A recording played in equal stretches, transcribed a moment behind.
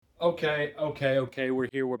Okay. We're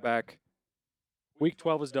here. We're back. Week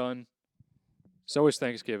 12 is done. So is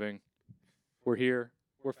Thanksgiving. We're here.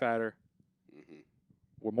 We're fatter. Mm-hmm.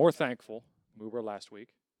 We're more thankful than we were last week.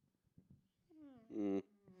 Mm.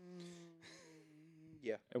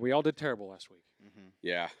 Yeah. And we all did terrible last week. Mm-hmm.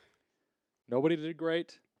 Yeah. Nobody did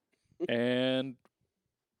great. And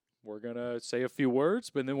we're going to say a few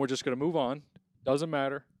words, but then we're just going to move on. Doesn't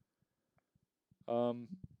matter.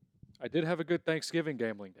 I did have a good Thanksgiving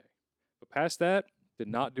gambling day. But past that, did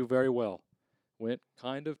not do very well. Went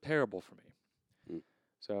kind of terrible for me. Mm.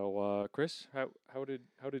 So, Chris, how did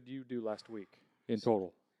you do last week in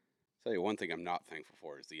total? Tell you one thing I'm not thankful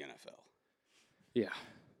for is the NFL.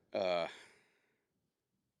 Yeah.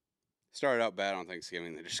 Started out bad on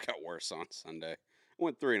Thanksgiving, then just got worse on Sunday.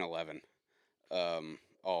 Went 3-11.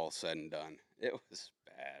 All said and done, it was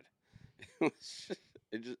bad.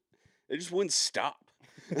 It just wouldn't stop.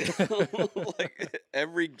 Like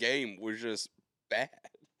every game was just bad.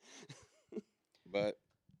 But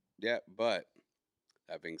that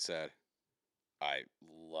being said, I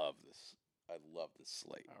love this. I love this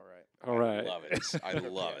slate. All right. I love it. I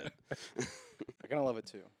love it. I kind of love it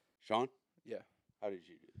too. Sean? Yeah. How did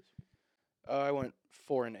you do this week? I went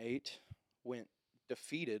 4-8. Went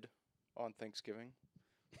defeated on Thanksgiving.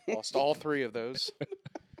 Lost all three of those.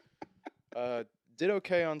 Did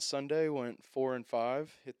okay on Sunday. Went 4-5.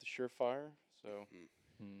 Hit the surefire. So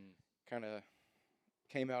kind of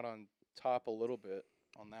came out on top a little bit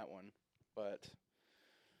on that one. But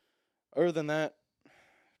other than that,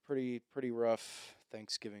 pretty rough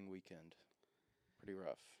Thanksgiving weekend. Pretty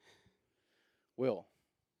rough. Will,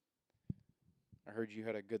 I heard you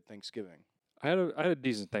had a good Thanksgiving. I had a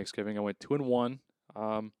decent Thanksgiving. I went 2-1.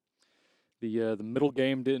 The middle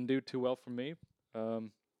game didn't do too well for me.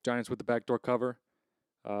 Giants with the backdoor cover.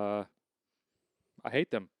 I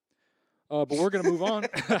hate them. But we're gonna move on.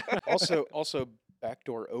 Also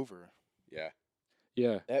backdoor over. Yeah.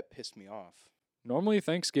 Yeah. That pissed me off. Normally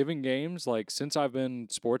Thanksgiving games, like since I've been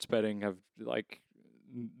sports betting, have like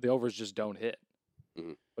the overs just don't hit.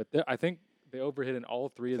 Mm-hmm. But I think they overhit in all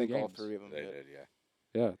three of the games. All three of them They did. did, yeah.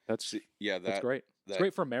 Yeah, that's great. It's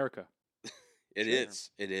great for America. It Sure.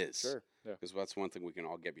 is. It is. Sure. Yeah. Because that's one thing we can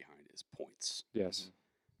all get behind is points. Yes. Mhm.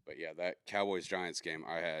 But yeah, that Cowboys-Giants game,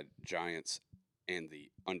 I had Giants and the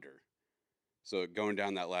under. So going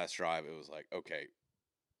down that last drive, it was like, okay,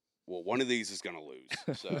 well, one of these is going to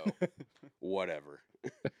lose. So whatever.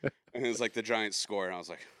 And it was like the Giants score, and I was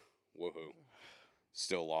like, woohoo.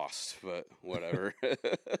 Still lost, but whatever.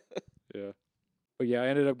 Yeah. But yeah, I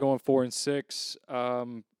ended up going 4-6.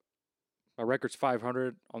 My record's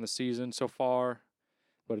 500 on the season so far,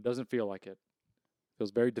 but it doesn't feel like it.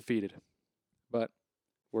 Feels very defeated. But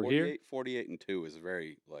we're here. 48-2 is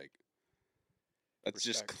very, like, that's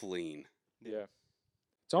just Respect. clean. Yeah.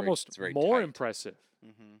 It's almost it's very more tight. impressive,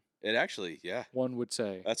 Mm-hmm. It actually, yeah. one would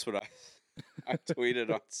say. That's what I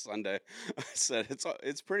tweeted on Sunday. I said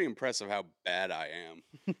it's pretty impressive how bad I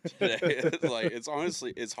am today. It's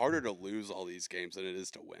honestly it's harder to lose all these games than it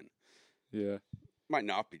is to win. Yeah. Might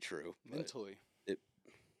not be true. but Mentally. it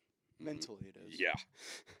Mentally it is. Yeah.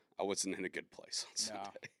 I wasn't in a good place on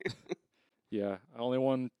Sunday. Yeah. I only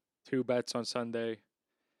won 2 bets on Sunday.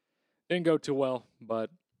 Didn't go too well, but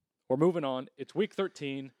we're moving on. It's week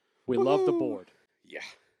 13. We love the Woohoo! board. Yeah.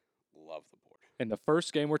 Love the board. And the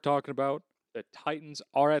first game we're talking about, the Titans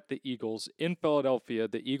are at the Eagles in Philadelphia.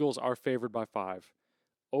 The Eagles are favored by 5.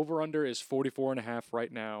 Over-under is 44.5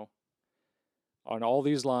 right now. On all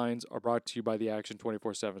these lines are brought to you by the Action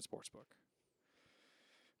 24/7 Sportsbook.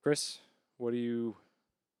 Chris, what are you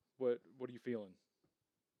feeling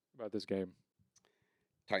about this game?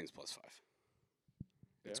 Titans +5.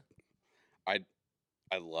 Yeah.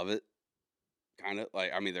 I love it. Kind of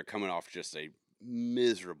like, I mean, they're coming off just a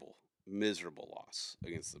miserable loss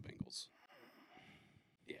against the Bengals.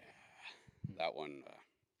 Yeah, that one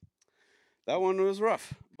was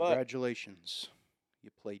rough. But Congratulations. You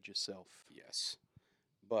played yourself. yes,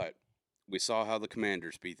 but we saw how the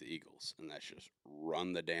Commanders beat the Eagles, and that's just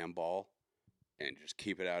run the damn ball and just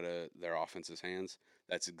keep it out of their offense's hands.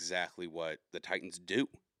 That's exactly what the Titans do.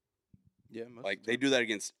 Yeah, most Like of the they time. do that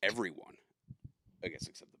against everyone, I guess,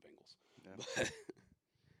 except the Bengals. Yeah. But,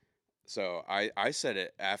 so I said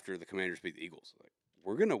it after the Commanders beat the Eagles. Like,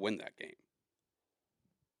 we're gonna win that game.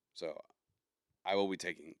 So I will be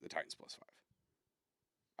taking the Titans +5.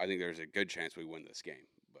 I think there's a good chance we win this game,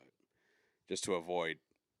 but just to avoid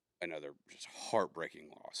another just heartbreaking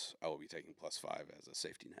loss, I will be taking +5 as a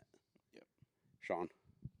safety net. Yep. Sean,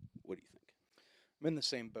 what do you think? I'm in the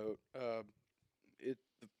same boat. The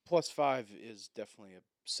 +5 is definitely a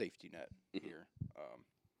safety net Mhm. here.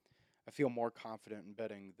 I feel more confident in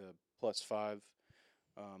betting the +5.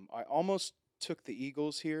 I almost took the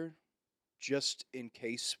Eagles here just in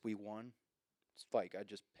case we won. It's like I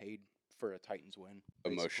just paid for a Titans win.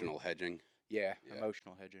 Basically. Emotional hedging. Yeah, Yeah.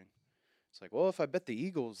 emotional hedging. It's like, well, if I bet the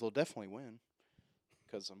Eagles, they'll definitely win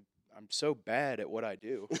because I'm so bad at what I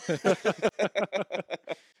do.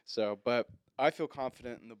 So, but I feel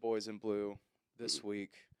confident in the boys in blue this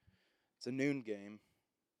week. It's a noon game.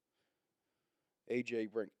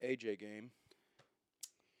 AJ game.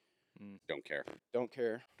 Don't care. Don't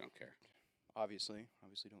care. Don't care. Obviously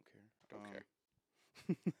don't care. Don't care.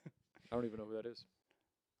 I don't even know who that is.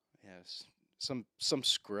 Yes, some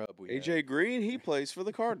scrub. AJ Green, he plays for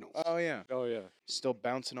the Cardinals. Oh yeah. Oh yeah. Still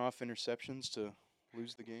bouncing off interceptions to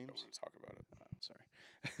lose the Don't games. want to talk about it.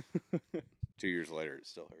 Sorry. 2 years later, it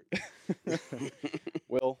still hurts.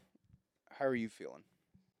 Will, how are you feeling?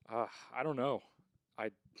 I don't know.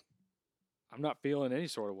 I'm not feeling any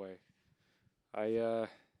sort of way. I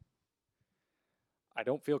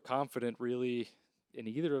don't feel confident really in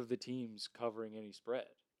either of the teams covering any spread.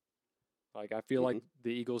 Like I feel like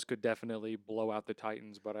the Eagles could definitely blow out the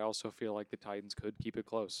Titans, but I also feel like the Titans could keep it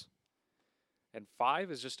close. And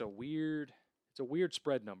 5 is just a weird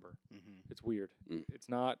spread number. Mm-hmm. It's weird. Mm. It's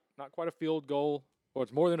not quite a field goal. Well,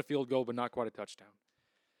 it's more than a field goal, but not quite a touchdown.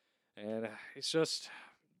 And it's just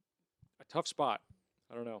a tough spot.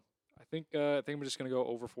 I don't know. I think I'm just going to go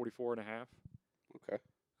over 44.5. Okay.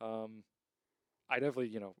 I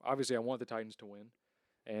definitely, obviously I want the Titans to win.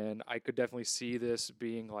 And I could definitely see this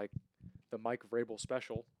being like the Mike Vrabel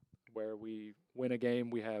special where we win a game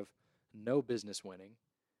we have no business winning.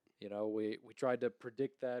 We tried to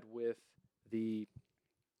predict that with the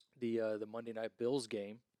Monday Night Bills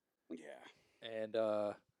game. Yeah. And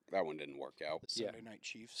that one didn't work out. The Sunday Night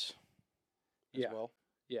Chiefs yeah. as well.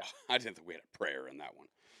 Yeah. I didn't think we had a prayer in that one.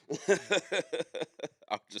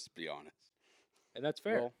 I'll just be honest. And that's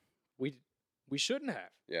fair. Well, we shouldn't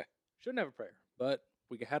have. Yeah. Shouldn't have a prayer. But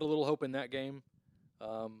we had a little hope in that game.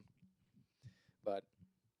 But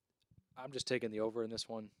I'm just taking the over in this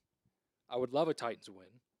one. I would love a Titans win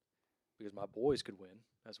because my boys could win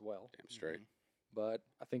as well. Damn straight. But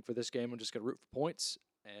I think for this game, I'm just going to root for points,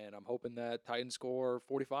 and I'm hoping that Titans score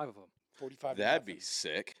 45 of them. 45. That'd be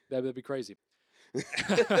sick. That'd be crazy.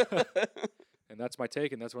 And that's my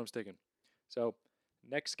take, and that's what I'm sticking. So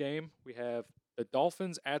next game, we have the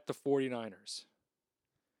Dolphins at the 49ers.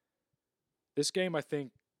 This game, I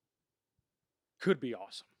think, could be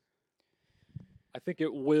awesome. I think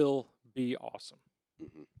it will be awesome.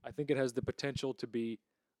 Mm-hmm. I think it has the potential to be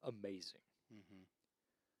amazing. Mm-hmm.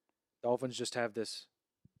 Dolphins just have this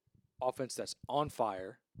offense that's on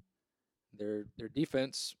fire. Their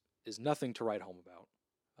defense is nothing to write home about.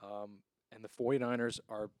 And the 49ers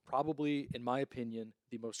are probably, in my opinion,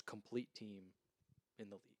 the most complete team in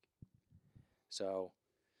the league. So,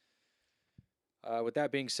 with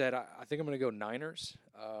that being said, I think I'm going to go Niners.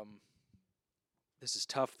 This is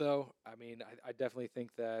tough, though. I mean, I definitely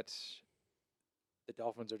think that the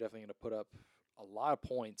Dolphins are definitely going to put up a lot of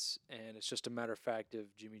points, and it's just a matter of fact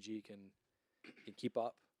if Jimmy G can keep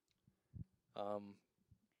up.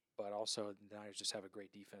 But also, the Niners just have a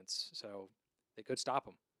great defense, so they could stop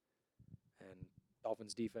them. And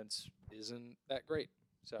Dolphins' defense isn't that great.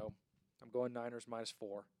 So I'm going Niners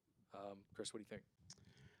 -4. Chris, what do you think?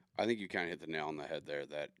 I think you kind of hit the nail on the head there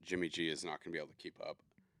that Jimmy G is not going to be able to keep up.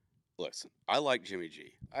 Listen, I like Jimmy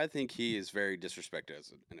G. I think he is very disrespected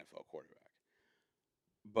as an NFL quarterback.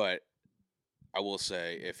 But I will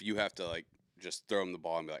say, if you have to just throw him the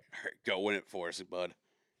ball and be like, all right, go win it for us, bud,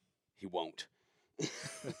 he won't.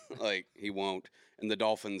 He won't. And the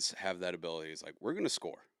Dolphins have that ability. It's like, we're going to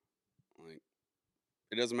score.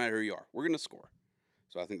 It doesn't matter who you are. We're going to score.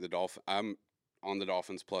 So I think I'm on the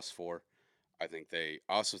Dolphins +4. I think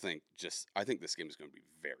I think this game is going to be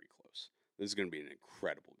very close. This is going to be an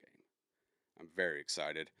incredible game. I'm very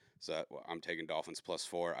excited. So I'm taking Dolphins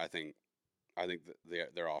 +4. I think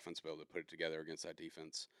their offense will be able to put it together against that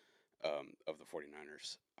defense of the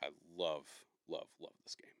 49ers. I love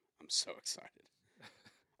this game. I'm so excited.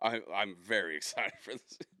 I'm very excited for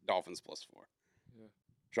this Dolphins +4. Yeah.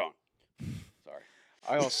 Sean. Sorry.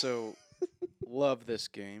 I also love this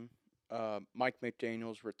game. Mike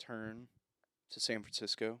McDaniel's return to San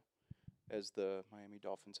Francisco as the Miami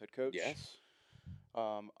Dolphins head coach. Yes.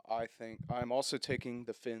 I think I'm also taking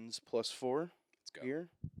the Fins +4 Let's go. here.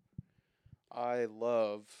 I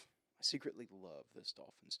secretly love this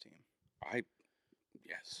Dolphins team.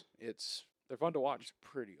 Yes. They're fun to watch. It's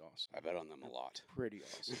pretty awesome. I bet on them a lot. Pretty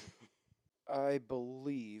awesome. I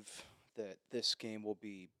believe that this game will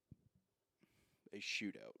be a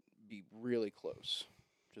shootout, be really close,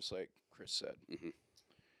 just like Chris said. Mm-hmm.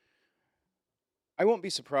 I won't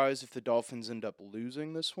be surprised if the Dolphins end up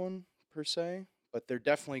losing this one, per se, but they're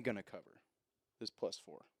definitely going to cover this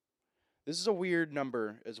 +4. This is a weird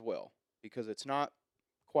number as well because it's not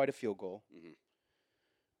quite a field goal. Mhm.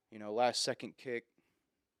 You know, last second kick,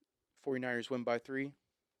 49ers win by 3.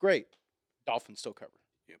 Great. Dolphins still cover.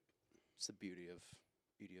 Yep. It's the beauty of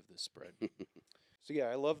this spread. So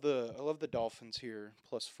yeah, I love the Dolphins here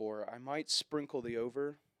 +4. I might sprinkle the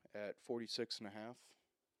over at 46.5.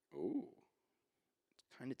 Ooh. It's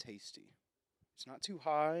kind of tasty. It's not too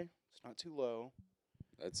high. It's not too low.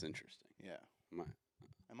 That's interesting. Yeah. Might-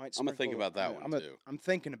 I might. I'm gonna think sprinkle- about that one too. I'm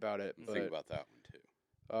thinking about it. Think But about that one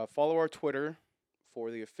too. follow our Twitter for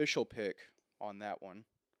the official pick on that one,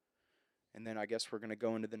 and then I guess we're gonna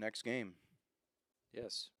go into the next game.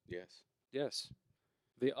 Yes. Yes. Yes.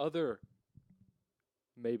 The other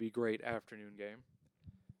maybe great afternoon game.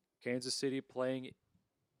 Kansas City playing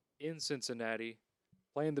in Cincinnati,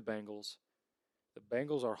 playing the Bengals. The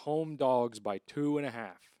Bengals are home dogs by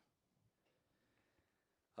 2.5.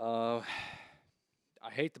 I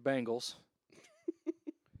hate the Bengals,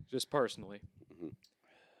 just personally.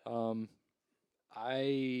 Mhm.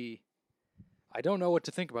 I don't know what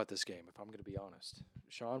to think about this game, if I'm going to be honest.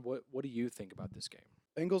 Sean, what do you think about this game?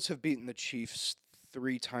 Bengals have beaten the Chiefs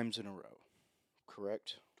 3 times in a row.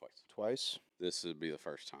 Correct? Twice. This would be the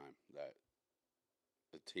first time that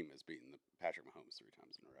the team has beaten the Patrick Mahomes 3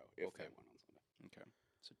 times in a row if Okay. they win on Sunday. Okay.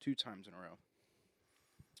 So 2 times in a row.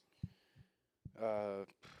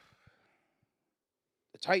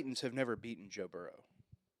 The Titans have never beaten Joe Burrow.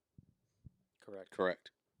 Correct. Correct.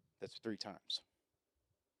 That's 3 times.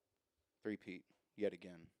 Three-peat yet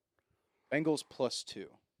again. Bengals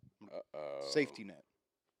 +2. Uh-oh. Safety net.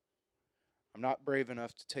 I'm not brave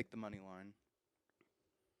enough to take the money line,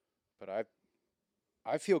 but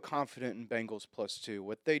I feel confident in Bengals +2.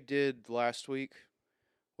 What they did last week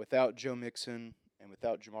without Joe Mixon and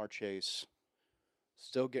without Jamar Chase,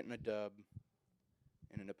 still getting a dub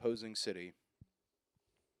in an opposing city.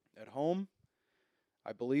 At home,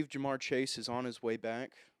 I believe Jamar Chase is on his way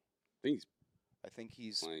back. I think he's I think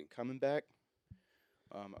he's playing. coming back.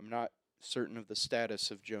 I'm not certain of the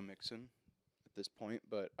status of Joe Mixon at this point,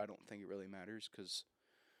 but I don't think it really matters because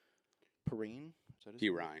Perrine, is that his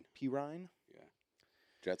name? Ryan. Perrine? Yeah.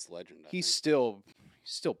 Jets legend. I He's think.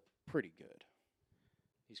 still pretty good.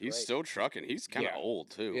 He's great. still trucking. He's kind of Yeah.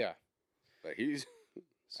 old too. Yeah. But he's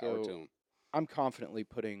power to So him. I'm confidently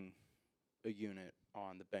putting a unit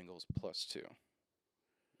on the Bengals +2.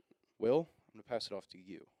 Will, I'm going to pass it off to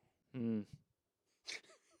you.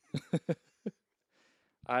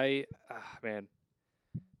 Man,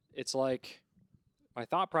 it's like my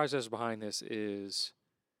thought process behind this is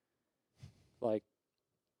like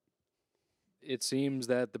it seems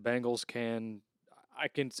that the Bengals can. I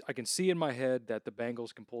can see in my head that the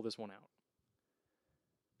Bengals can pull this one out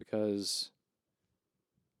because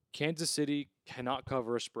Kansas City cannot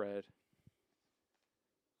cover a spread.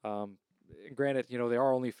 Granted, they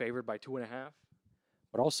are only favored by 2.5,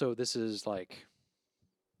 but also this is like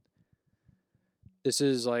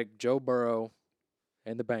Joe Burrow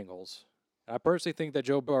and the Bengals. I personally think that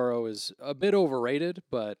Joe Burrow is a bit overrated,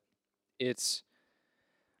 but I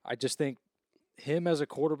just think him as a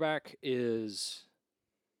quarterback is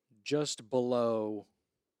just below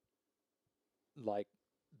like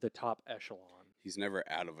the top echelon. He's never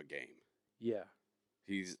out of a game. Yeah.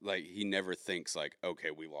 He's like he never thinks like,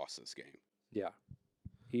 okay, we lost this game. Yeah.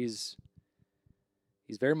 He's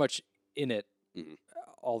very much in it Mhm.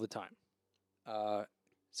 all the time.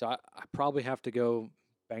 So I probably have to go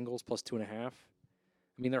Bengals +2.5. I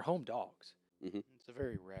mean, they're home dogs. It's a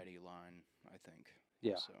very ratty line, I think.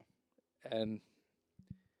 Yeah. Also. And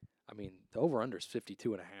I mean, the over-under is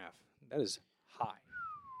 52.5. That is high,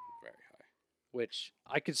 Very high. which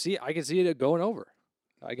I could see it going over.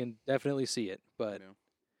 I can definitely see it, but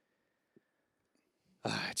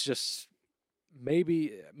it's just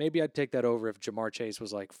maybe I'd take that over if Jamar Chase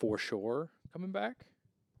was like for sure coming back,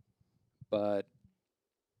 but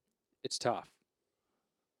it's tough.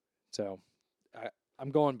 So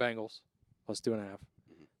I'm going Bengals +2.5.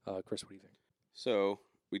 Chris, what do you think? So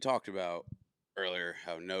we talked about earlier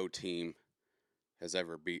how no team has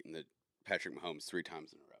ever beaten the Patrick Mahomes 3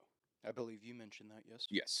 times in a row. I believe you mentioned that, yes?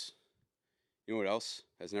 Yes. You know what else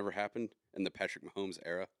has never happened in the Patrick Mahomes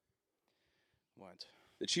era? What?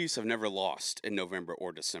 The Chiefs have never lost in November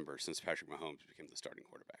or December since Patrick Mahomes became the starting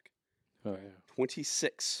quarterback. Oh yeah.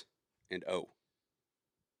 26-0.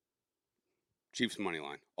 Chiefs money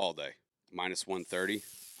line all day. -130.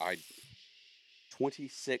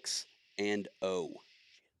 26-0.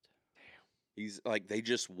 He's like they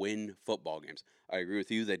just win football games. I agree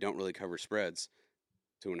with you. They don't really cover spreads.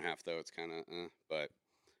 2.5 though. It's kind of, but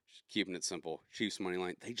just keeping it simple. Chiefs money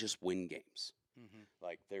line. They just win games. Mm-hmm.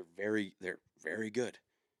 Like they're very good.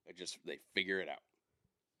 They figure it out.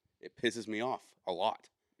 It pisses me off a lot,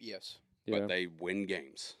 Yes. Yeah. but they win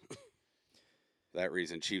games. For that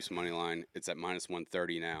reason, Chiefs money line. It's at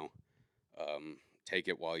 -130 now. Take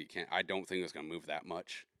it while you can. I don't think it's going to move that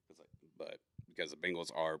much, but because the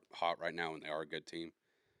Bengals are hot right now and they are a good team.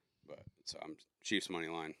 But so I'm Chiefs money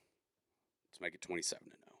line. Let's make it 27-0.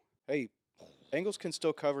 Hey, Bengals can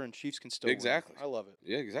still cover and Chiefs can still Exactly. win. I love it.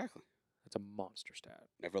 Yeah, exactly. That's a monster stat.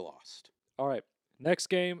 Never lost. All right. Next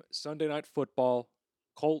game, Sunday Night Football.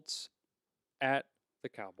 Colts at the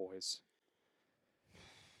Cowboys.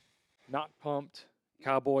 Not pumped.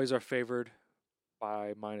 Cowboys are favored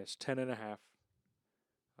by -10.5.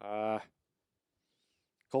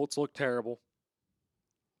 Colts look terrible.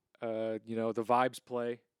 The vibes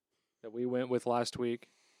play that we went with last week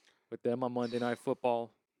with them on Monday Night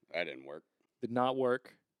Football That didn't work. did not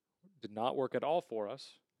work. Did not work at all for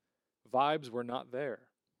us. Vibes were not there.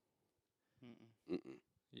 Mm-mm. Mm-mm.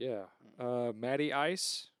 Yeah. Matty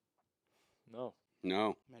Ice? No.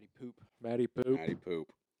 No. Matty Poop. Matty Poop. Matty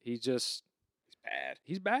Poop. He's Bad.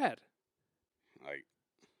 he's bad.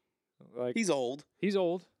 Like He's old. he's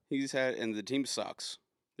old. And the team sucks.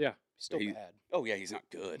 He's still He- bad. Oh yeah, he's not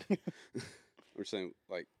good. We're saying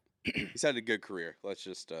he's had a good career. Let's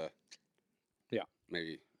just Yeah.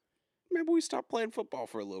 Maybe we stop playing football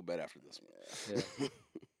for a little bit after this one. Yeah.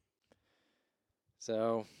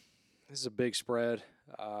 So this is a big spread.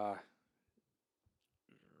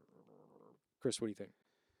 Chris, what do you think?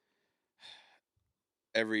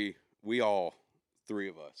 All three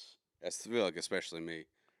of us, I feel like especially me,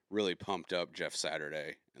 really pumped up Jeff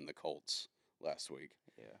Saturday and the Colts last week.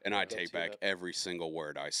 Yeah. And We'll I get take to back that. every single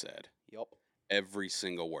word I said. Yup. Every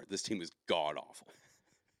single word. This team is god awful.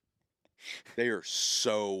 They are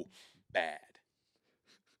so bad.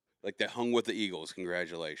 Like they hung with the Eagles.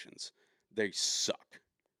 Congratulations. They suck.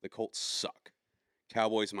 The Colts suck.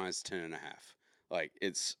 Cowboys -10.5. Like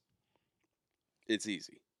it's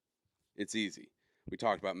easy. It's easy. We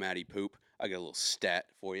talked about Matty Poop. I got a little stat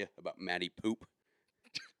for you about Matty Poop.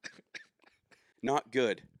 Not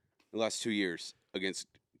good the last 2 years against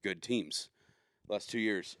good teams. Last 2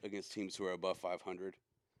 years against teams who are above 500.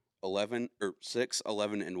 6,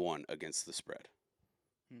 11, and 1 against the spread.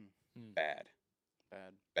 Bad.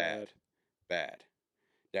 Bad.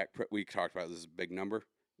 We talked about this is a big number.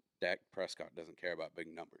 Dak Prescott doesn't care about big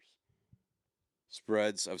numbers.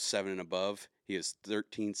 Spreads of 7 and above, he is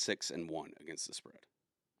 13, 6, and 1 against the spread.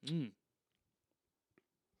 The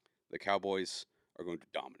Cowboys are going to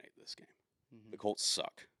dominate this game. Mm-hmm. The Colts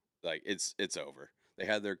suck. Like it's over. They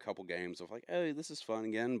had their couple games of like, hey, this is fun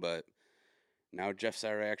again, but now Jeff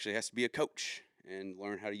Saturday actually has to be a coach and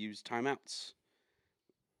learn how to use timeouts.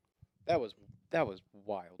 That was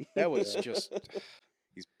wild. That was just.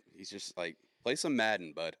 He's just like, play some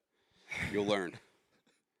Madden, bud. You'll learn.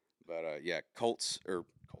 But definitely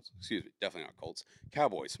not Colts.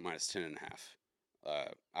 Cowboys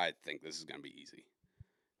 -10.5. I think this is going to be easy.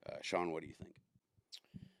 Sean, what do you think?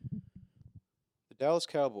 The Dallas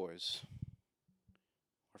Cowboys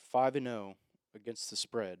are 5-0 against the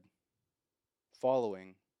spread,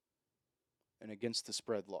 following an against the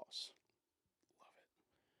spread loss. Love it.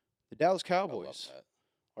 The Dallas I love Cowboys that.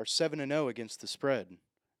 are 7-0 against the spread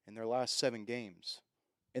in their last 7 games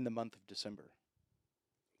in the month of December.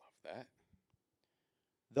 Love that.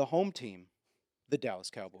 The home team, the Dallas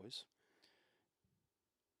Cowboys,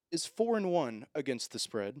 is 4-1 against the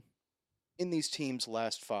spread in these teams'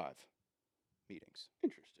 last 5 meetings.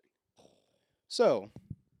 Interesting. So,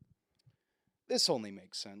 this only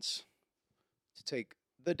makes sense to take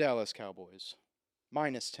the Dallas Cowboys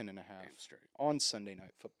 -10.5 Damn straight. on Sunday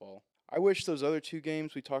Night Football. I wish those other 2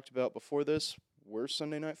 games we talked about before this were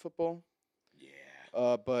Sunday Night Football.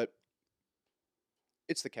 Yeah. But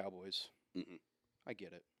it's the Cowboys. Mm-mm. I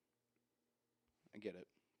get it.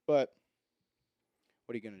 But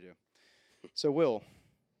what are you going to do? So, Will,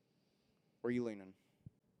 where are you leaning?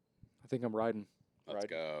 I think I'm riding. Let's Right.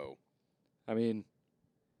 go. I mean,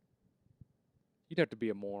 you'd have to be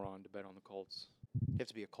a moron to bet on the Colts. You have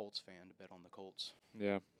to be a Colts fan to bet on the Colts.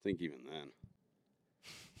 Yeah. I think even then.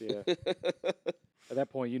 Yeah. At that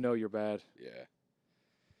point, you know you're bad. Yeah.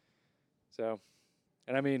 So,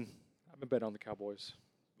 and I mean, I've been betting on the Cowboys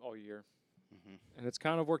all year, Mm-hmm. and it's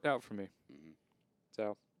kind of worked out for me. Mm-hmm.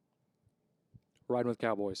 So, riding with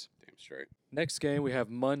Cowboys. Damn straight. Next game, we have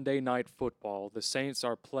Monday Night Football. The Saints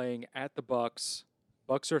are playing at the Bucks.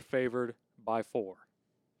 Bucks are favored by 4.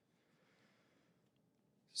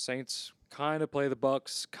 Saints kind of play the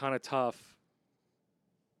Bucks kind of tough.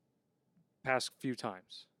 past few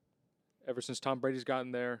times. Ever since Tom Brady's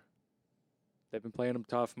gotten there, they've been playing him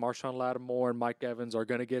tough. Marshawn Lattimore and Mike Evans are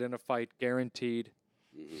going to get in a fight, guaranteed.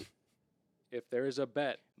 Mhm. If there is a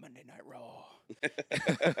bet, Monday Night Raw.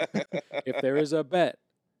 if there is a bet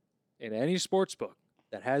in any sports book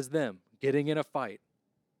that has them getting in a fight,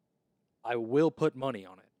 I will put money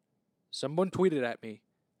on it. Someone tweeted at me,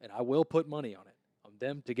 and I will put money on it, on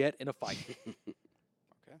them to get in a fight.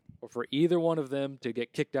 Okay. Or for either one of them to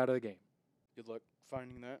get kicked out of the game. Good luck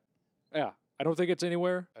finding that. Yeah, I don't think it's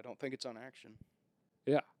anywhere. I don't think it's on Action.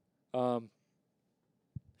 Yeah.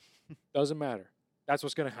 Doesn't matter. That's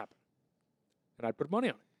what's going to happen. And I'd put money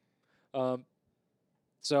on it.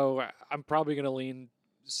 So I'm probably going to lean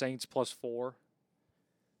Saints +4.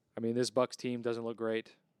 I mean, this Bucks team doesn't look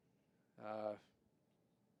great.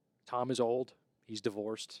 Tom is old. He's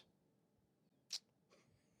divorced.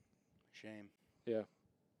 Shame. Yeah.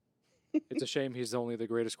 It's a shame he's only the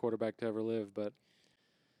greatest quarterback to ever live, but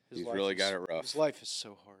He's life really is- got it rough. His life is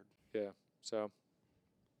so hard. yeah. So,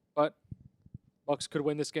 but Bucks could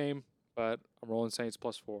win this game, but I'm rolling Saints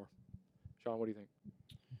 +4. Sean, what do you think?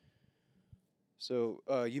 So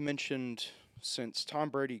you mentioned since Tom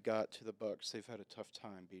Brady got to the Bucks, they've had a tough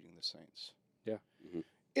time beating the Saints. Yeah. Mhm.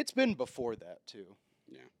 It's been before that too.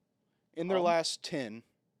 Yeah. In their last 10,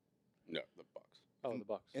 No, the Bucks. Oh, the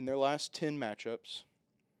Bucks. in their last 10 matchups,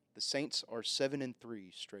 the Saints are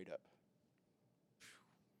 7-3 straight up.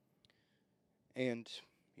 And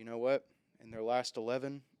you know what? In their last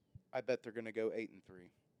 11, I bet they're going to go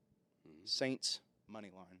 8-3. Mhm. Saints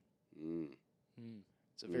money line. Mm.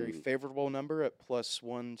 It's a very favorable number at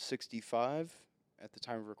 +165 at the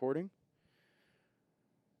time of recording.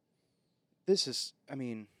 This is, I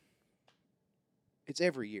mean, it's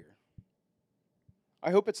every year.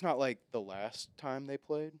 I hope it's not like the last time they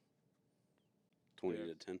played.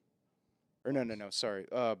 20-10. Or no, sorry.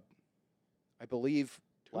 I believe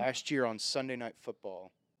last year on Sunday Night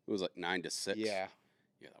Football. It was like 9-6. Yeah.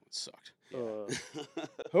 Yeah, that one sucked.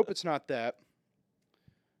 Hope it's not that.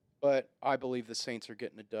 But I believe the Saints are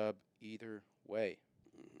getting a dub either way.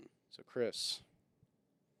 Mhm. So, Chris,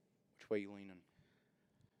 which way you leaning?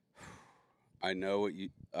 I know what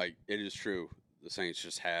you like. It is true. The Saints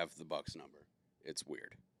just have the Bucks number. It's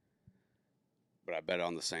weird, but I bet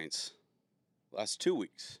on the Saints last 2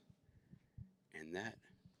 weeks, and that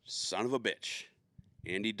son of a bitch,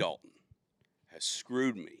 Andy Dalton, has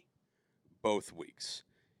screwed me both weeks.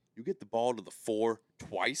 You get the ball to the 4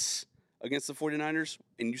 twice against the 49ers,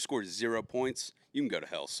 and you scored 0 points. You can go to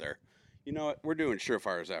hell, sir. You know what? We're doing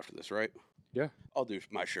surefires after this, right? Yeah. I'll do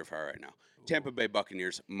my surefire right now. Tampa Bay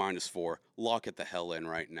Buccaneers -4. Lock it the hell in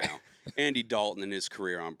right now. Andy Dalton in his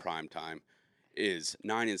career on prime time is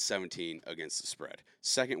 9-17 against the spread.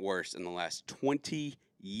 Second worst in the last 20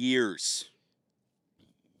 years.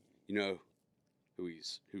 You know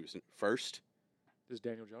who's first? This is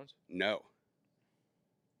Daniel Jones? No.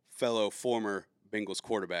 Fellow former Bengals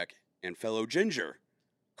quarterback and fellow ginger,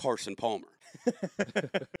 Carson Palmer.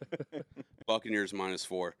 Buccaneers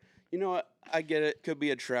 -4. You know what? I get it. Could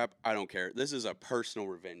be a trap. I don't care. This is a personal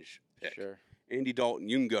revenge pick. Sure. Andy Dalton,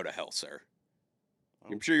 you can go to hell, sir. Oh.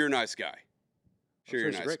 I'm sure you're a nice guy. I'm You're a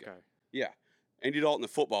he's nice a great guy. guy. Yeah. Andy Dalton, the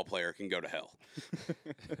football player, can go to hell.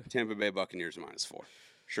 Tampa Bay Buccaneers -4.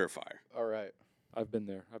 Surefire. All right. I've been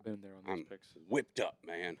there. I've been there on those I'm picks. whipped up,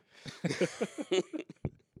 man.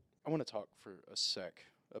 I want to talk for a sec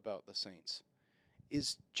about the Saints.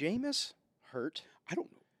 Is Jameis hurt? I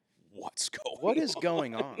don't know what's going on. What is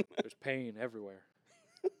going on? There's pain everywhere.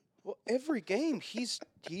 Well, every game he's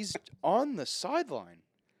on the sideline.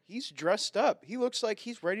 He's dressed up. He looks like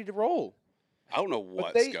he's ready to roll. I don't know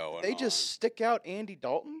But what's going on. They just stick out Andy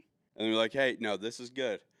Dalton. And they're like, hey, no, this is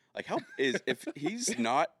good. Like, how is if he's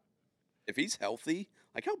not, if he's healthy,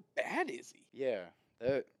 like, how bad is he? Yeah.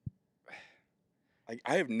 That Like,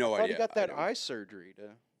 I have no thought idea. he got that I don't- eye surgery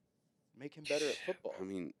to make him better at football. I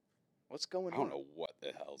mean, What's going I on? don't know what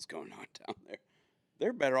the hell's going on down there.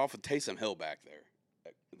 They're better off with Taysom Hill back there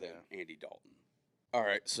than Andy Dalton. All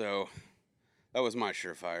right, so that was my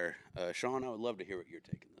surefire. Sean, I would love to hear what you're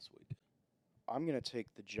taking this week. I'm gonna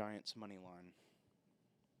take the Giants money line.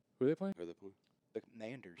 Who are they playing? Who are they playing? The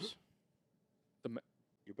Manders.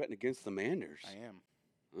 You're betting against the Manders. I am.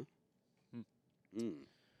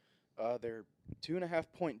 They're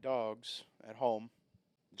 2.5-point dogs at home.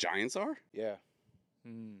 Giants are? Yeah.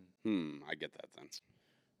 I get that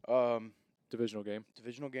then. Divisional game.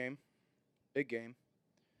 Divisional game. Big game.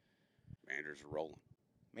 Manders are rolling.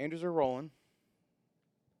 Manders are rolling.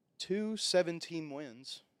 2 7-team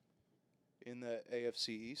wins in the AFC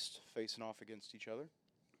East facing off against each other.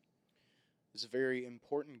 It's a very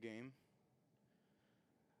important game.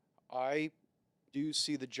 I do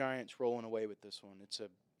see the Giants rolling away with this one. It's a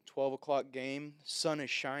 12 o'clock game. Sun is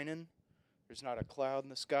shining. There's not a cloud in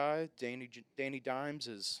the sky. Danny Dimes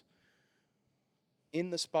is in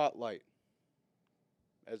the spotlight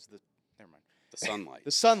as the never mind. The sunlight.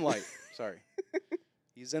 The sunlight. Sorry.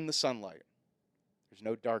 He's in the sunlight. There's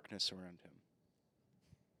no darkness around him.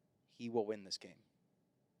 He will win this game.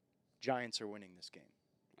 Giants are winning this game.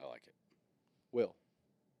 I like it. Will,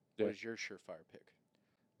 Yeah. what is your surefire pick?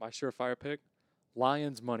 My surefire pick,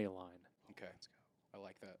 Lions money line. Okay. I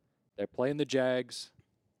like that. They're playing the Jags,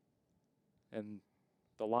 and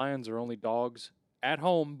the Lions are only dogs at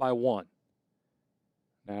home by 1.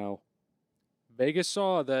 Now, Vegas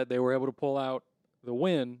saw that they were able to pull out the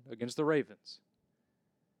win against the Ravens.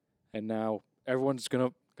 And now everyone's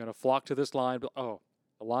gonna flock to this line. But, oh,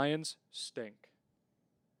 the Lions stink.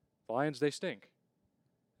 The Lions, they stink.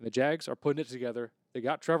 And the Jags are putting it together. They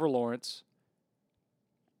got Trevor Lawrence,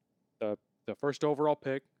 the first overall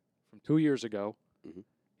pick from 2 years ago. Mhm.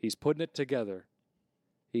 He's putting it together.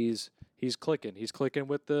 He's clicking. He's clicking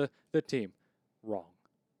with the team. Wrong.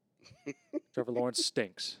 Trevor Lawrence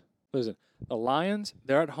stinks. Listen, the Lions,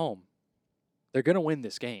 they're at home. They're going to win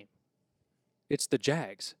this game. It's the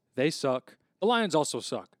Jags. They suck. The Lions also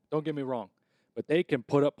suck. Don't get me wrong. But they can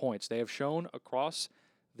put up points. They have shown across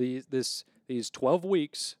these 12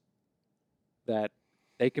 weeks that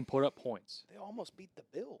they can put up points. They almost beat the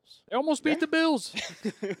Bills. They almost beat the Bills.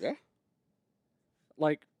 Yeah.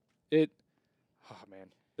 Like, oh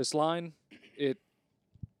man, this line,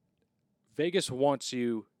 Vegas wants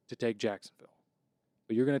you to take Jacksonville,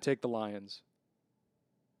 but you're going to take the Lions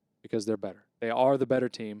because they're better. They are the better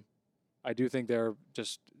team. I do think they're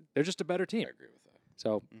just a better team. I agree with that.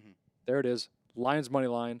 So there it is. Lions money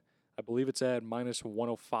line. I believe it's at minus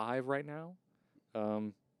 105 right now.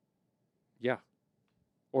 Yeah.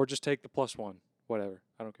 Or just take the +1. Whatever.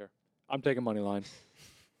 I don't care. I'm taking money line.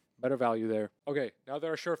 Better value there. Okay, now that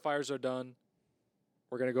our surefires are done,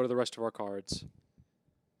 we're going to go to the rest of our cards.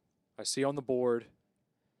 I see on the board,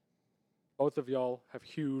 both of y'all have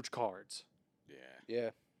huge cards. Yeah. Yeah.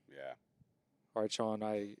 Yeah. All right, Sean,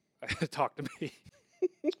 talk to me.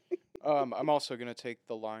 I'm also going to take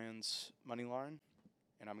the Lions money line,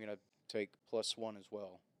 and I'm going to take +1 as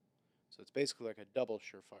well. So it's basically like a double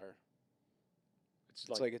surefire. It's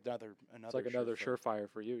like another It's like another surefire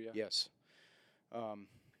for you, yeah. Yes.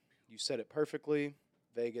 You said it perfectly.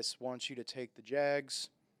 Vegas wants you to take the Jags.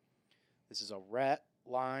 This is a rat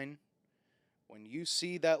line. When you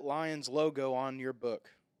see that Lions logo on your book,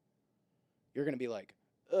 you're going to be like,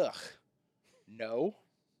 ugh, no.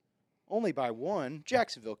 Only by 1.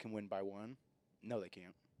 Jacksonville can win by 1. No, they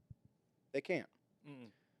can't. They can't.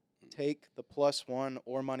 Take the +1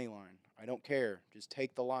 or money line. I don't care. Just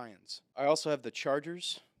take the Lions. I also have the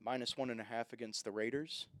Chargers, -1.5 against the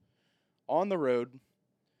Raiders. On the road,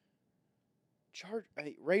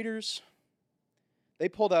 Raiders, they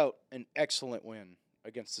pulled out an excellent win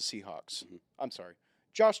against the Seahawks. Mhm. I'm sorry.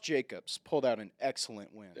 Josh Jacobs pulled out an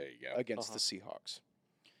excellent win There you go. against the Seahawks.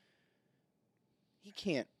 He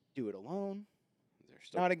can't do it alone. They're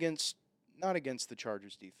still Not against the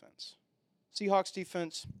Chargers defense. Seahawks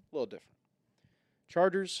defense, a little different.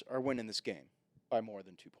 Chargers are winning this game by more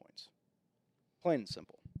than 2 points. Plain and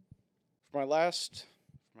simple. For my last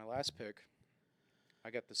pick, I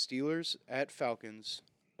got the Steelers at Falcons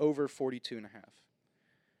over 42.5.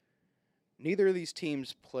 Neither of these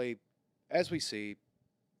teams play, as we see,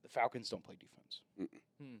 the Falcons don't play defense.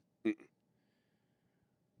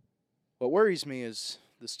 What worries me is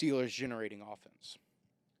the Steelers generating offense.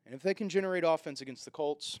 And if they can generate offense against the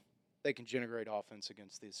Colts, they can generate offense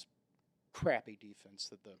against this crappy defense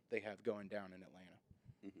that they have going down in Atlanta.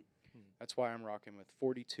 That's why I'm rocking with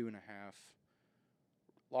 42.5.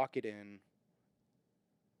 Lock it in.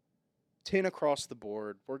 10 across the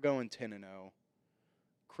board. We're going 10-0.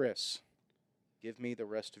 Chris, give me the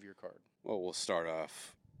rest of your card. Well, we'll start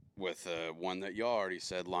off with one that y'all already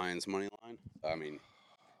said, Lions money line. I mean,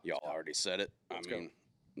 y'all already said it. Let's go.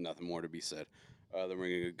 Nothing more to be said. Then we're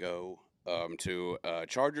going to go to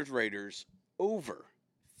Chargers Raiders over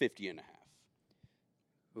 50.5.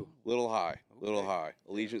 Ooh. Little high. Okay.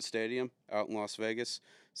 Allegiant Stadium out in Las Vegas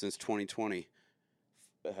since 2020.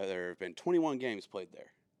 There have been 21 games played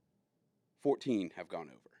there. 14 have gone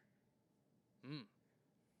over.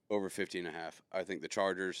 Over 50.5. I think the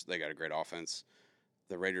Chargers, they got a great offense.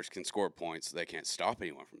 The Raiders can score points. They can't stop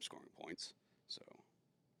anyone from scoring points. So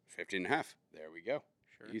 50.5. There we go.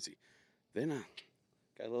 Sure. Easy. Then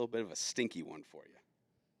got a little bit of a stinky one for you.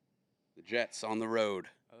 The Jets on the road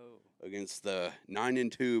against the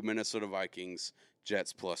 9-2 Minnesota Vikings.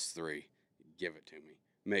 Jets +3. Give it to me.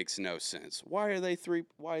 makes no sense. Why are they 3?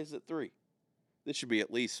 Why is it 3? This should be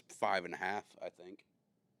at least 5.5, I think.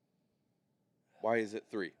 Why is it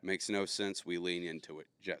 3? Makes no sense. We lean into it.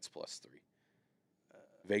 Jets +3.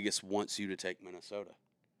 Vegas wants you to take Minnesota.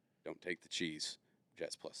 Don't take the cheese.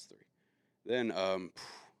 Jets +3. Then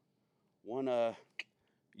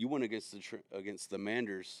you went against the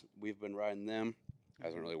Manders. We've been riding them.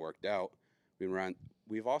 Hasn't really worked out.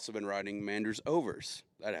 We've also been riding Manders overs.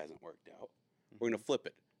 That hasn't worked out. We're gonna flip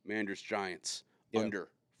it. Manders Giants under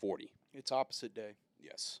 40. It's opposite day.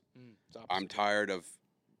 Yes. It's opposite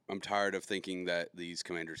I'm tired of thinking that these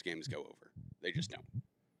Commanders games go over. They just don't.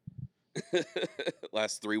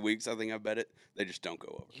 Last 3 weeks, I think I bet it. They just don't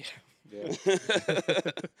go over. Yeah.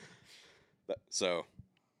 So,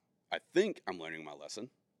 I think I'm learning my lesson.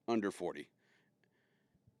 Under 40.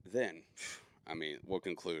 Then, we'll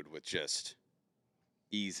conclude with just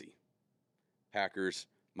easy. Packers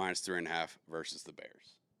 -3.5 versus the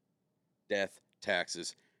Bears. Death,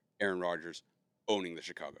 taxes, Aaron Rodgers owning the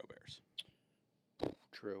Chicago Bears.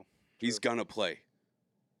 True. He's gonna play.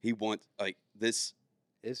 He wants this.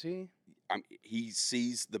 Is he? He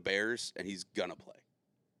sees the Bears and he's gonna play.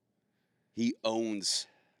 He owns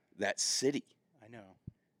that city. I know.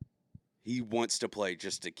 He wants to play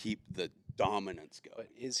just to keep the dominance going.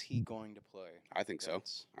 But is he going to play? I think so.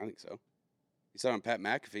 He said on Pat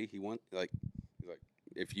McAfee, he's like,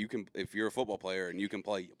 if you're a football player and you can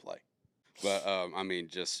play, you play. But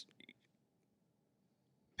just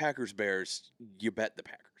Packers Bears, you bet the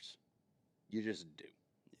Packers. You just do.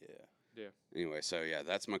 Yeah. Anyway, so yeah,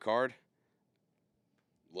 that's my card.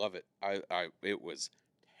 Love it. It was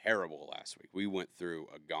terrible last week. We went through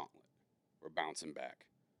a gauntlet. We're bouncing back.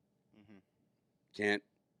 Mm-hmm. Can't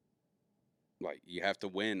you have to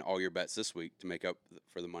win all your bets this week to make up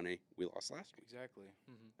for the money we lost last week. Exactly.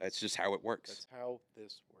 Mm-hmm. That's just how it works. That's how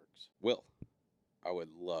this works. Will, I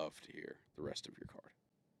would love to hear the rest of your card.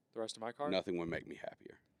 The rest of my card? Nothing would make me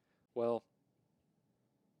happier. Well,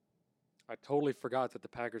 I totally forgot that the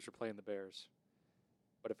Packers are playing the Bears.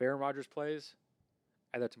 But if Aaron Rodgers plays,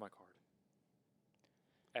 add that to my card.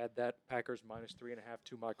 Add that Packers -3.5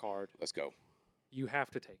 to my card. Let's go. You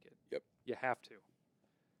have to take it. Yep. You have to.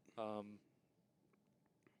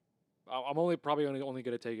 I'm probably only going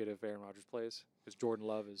to take it if Aaron Rodgers plays because Jordan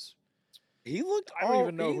Love is. He looked. I don't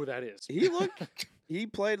even know who that is. He looked. He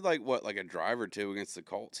played like a drive or two against the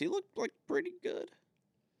Colts. He looked pretty good.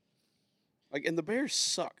 And the Bears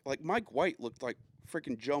suck. Mike White looked like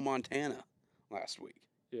freaking Joe Montana last week.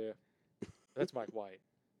 Yeah, that's Mike White.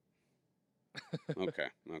 Okay.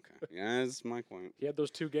 Yeah, it's Mike White. He had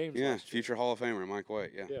those 2 games. Yeah, last year. future Hall of Famer Mike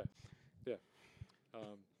White. Yeah.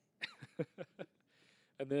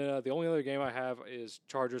 And then the only other game I have is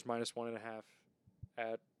Chargers -1.5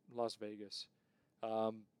 at Las Vegas.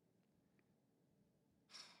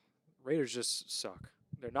 Raiders just suck.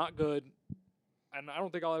 They're not good, and I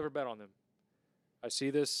don't think I'll ever bet on them. I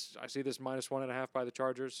see this -1.5 by the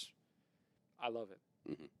Chargers. I love it.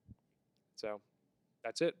 Mm-hmm. So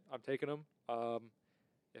that's it. I'm taking them.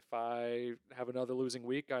 If I have another losing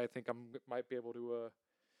week, I think I might be able to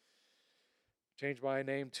change my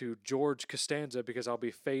name to George Costanza because I'll be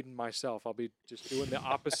fading myself. I'll be just doing the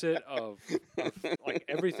opposite of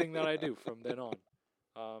everything that I do from then on.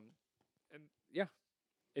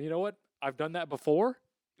 And you know what? I've done that before.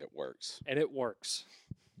 It works. And it works.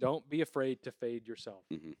 Don't be afraid to fade yourself.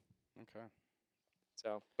 Mm-hmm. Okay.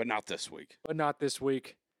 So. But not this week.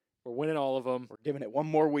 We're winning all of them. We're giving it one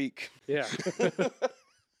more week. Yeah.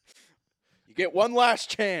 You get one last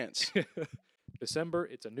chance. December,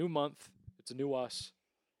 it's a new month. It's a new us.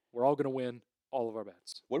 We're all going to win all of our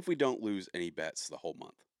bets. What if we don't lose any bets the whole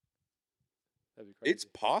month? That'd be crazy. It's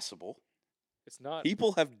possible. It's not.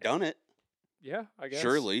 People have done it. Yeah, I guess.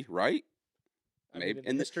 Surely, right? Maybe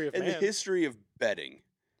in the history of betting,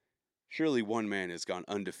 surely one man has gone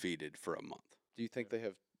undefeated for a month. Do you think they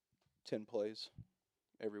have 10 plays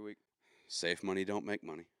every week? Safe money don't make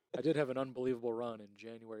money. I did have an unbelievable run in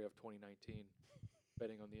January of 2019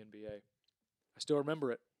 betting on the NBA. I still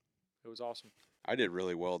remember it. It was awesome. I did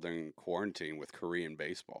really well during quarantine with Korean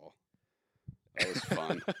baseball. That was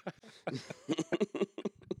fun.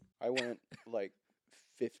 I went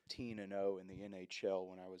 15-0 in the NHL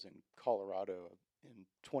when I was in Colorado in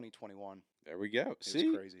 2021. There we go. It's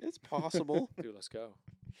See, crazy. It's possible. Dude, let's go.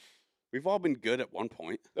 We've all been good at one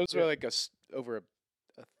point. Those were over a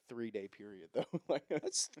 3-day period, though.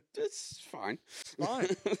 That's fine. It's fine.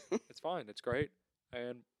 It's fine. It's great.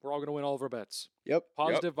 And we're all going to win all of our bets. Yep.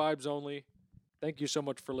 Positive vibes only. Thank you so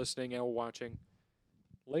much for listening and watching.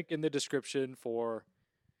 Link in the description for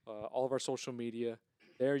all of our social media.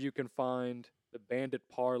 There you can find the Bandit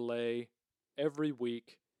Parlay every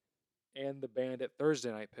week, and the Bandit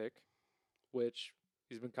Thursday night pick, which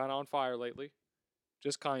he's been kind of on fire lately.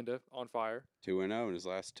 Just kind of on fire. 2-0 in his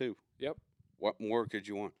last 2. Yep. What more could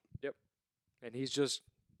you want? Yep. And he's just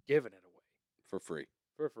giving it away. For free.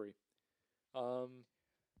 For free.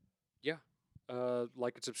 Yeah.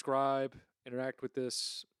 Like and subscribe. Interact with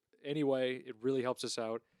this. Anyway, it really helps us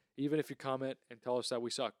out. Even if you comment and tell us that we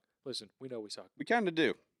suck. Listen, we know we suck. We kind of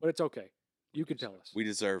do. But it's okay. You can tell us. We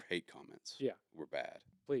deserve hate comments. Yeah. We're bad.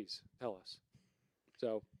 Please tell us.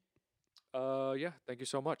 So, yeah, thank you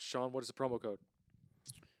so much. Sean, what is the promo code?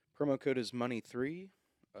 Promo code is Money3.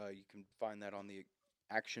 You can find that on the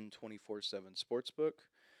Action 24/7 Sportsbook.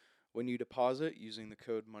 When you deposit using the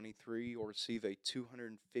code Money3, you'll receive a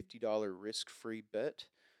 $250 risk-free bet.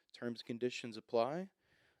 Terms and conditions apply.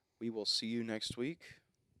 We will see you next week.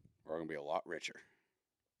 We're going to be a lot richer.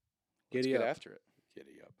 Let's Giddy get up. after it.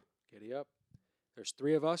 Giddy up. Giddy up. There's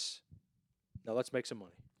 3 of us. Now let's make some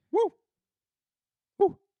money. Woo!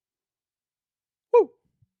 Woo! Woo!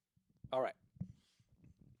 All right.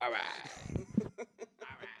 All right.